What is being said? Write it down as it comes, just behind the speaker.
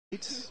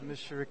Miss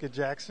Shericka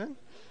Jackson.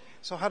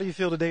 So how do you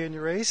feel today in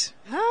your race?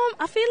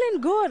 I'm feeling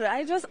good.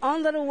 I just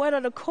under the weather,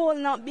 the cold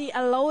not be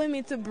allowing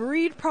me to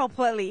breathe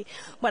properly.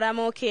 But I'm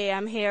okay.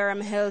 I'm here.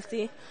 I'm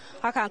healthy.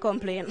 I can't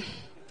complain.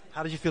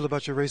 How did you feel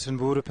about your race in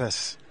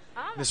Budapest,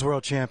 Miss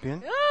World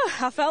Champion?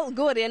 I felt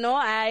good.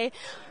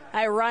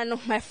 I ran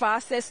my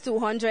fastest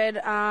 200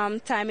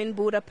 time in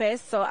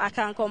Budapest, so I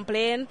can't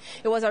complain.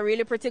 It was a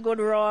really pretty good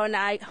run.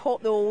 I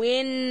hope the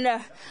wind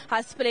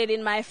has played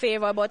in my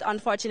favor, but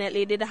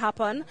unfortunately it didn't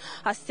happen.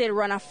 I still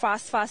run a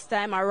fast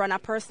time. I run a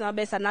personal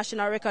best, a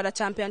national record, a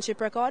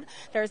championship record.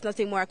 There is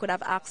nothing more I could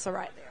have asked for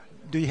right there.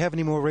 Do you have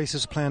any more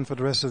races planned for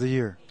the rest of the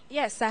year?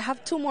 Yes, I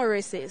have 2 more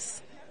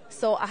races.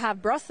 So I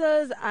have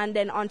Brussels and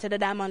then on to the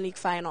Diamond League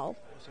final.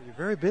 So you're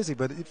very busy,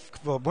 but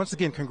once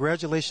again,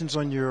 congratulations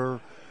on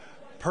your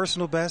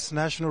personal best,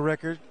 national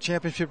record,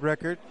 championship,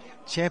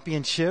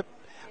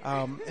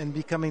 and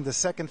becoming the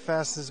second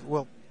fastest,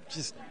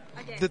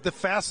 the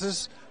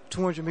fastest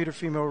 200-meter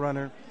female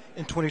runner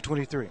in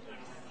 2023.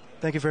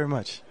 Thank you very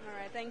much. All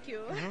right, thank you.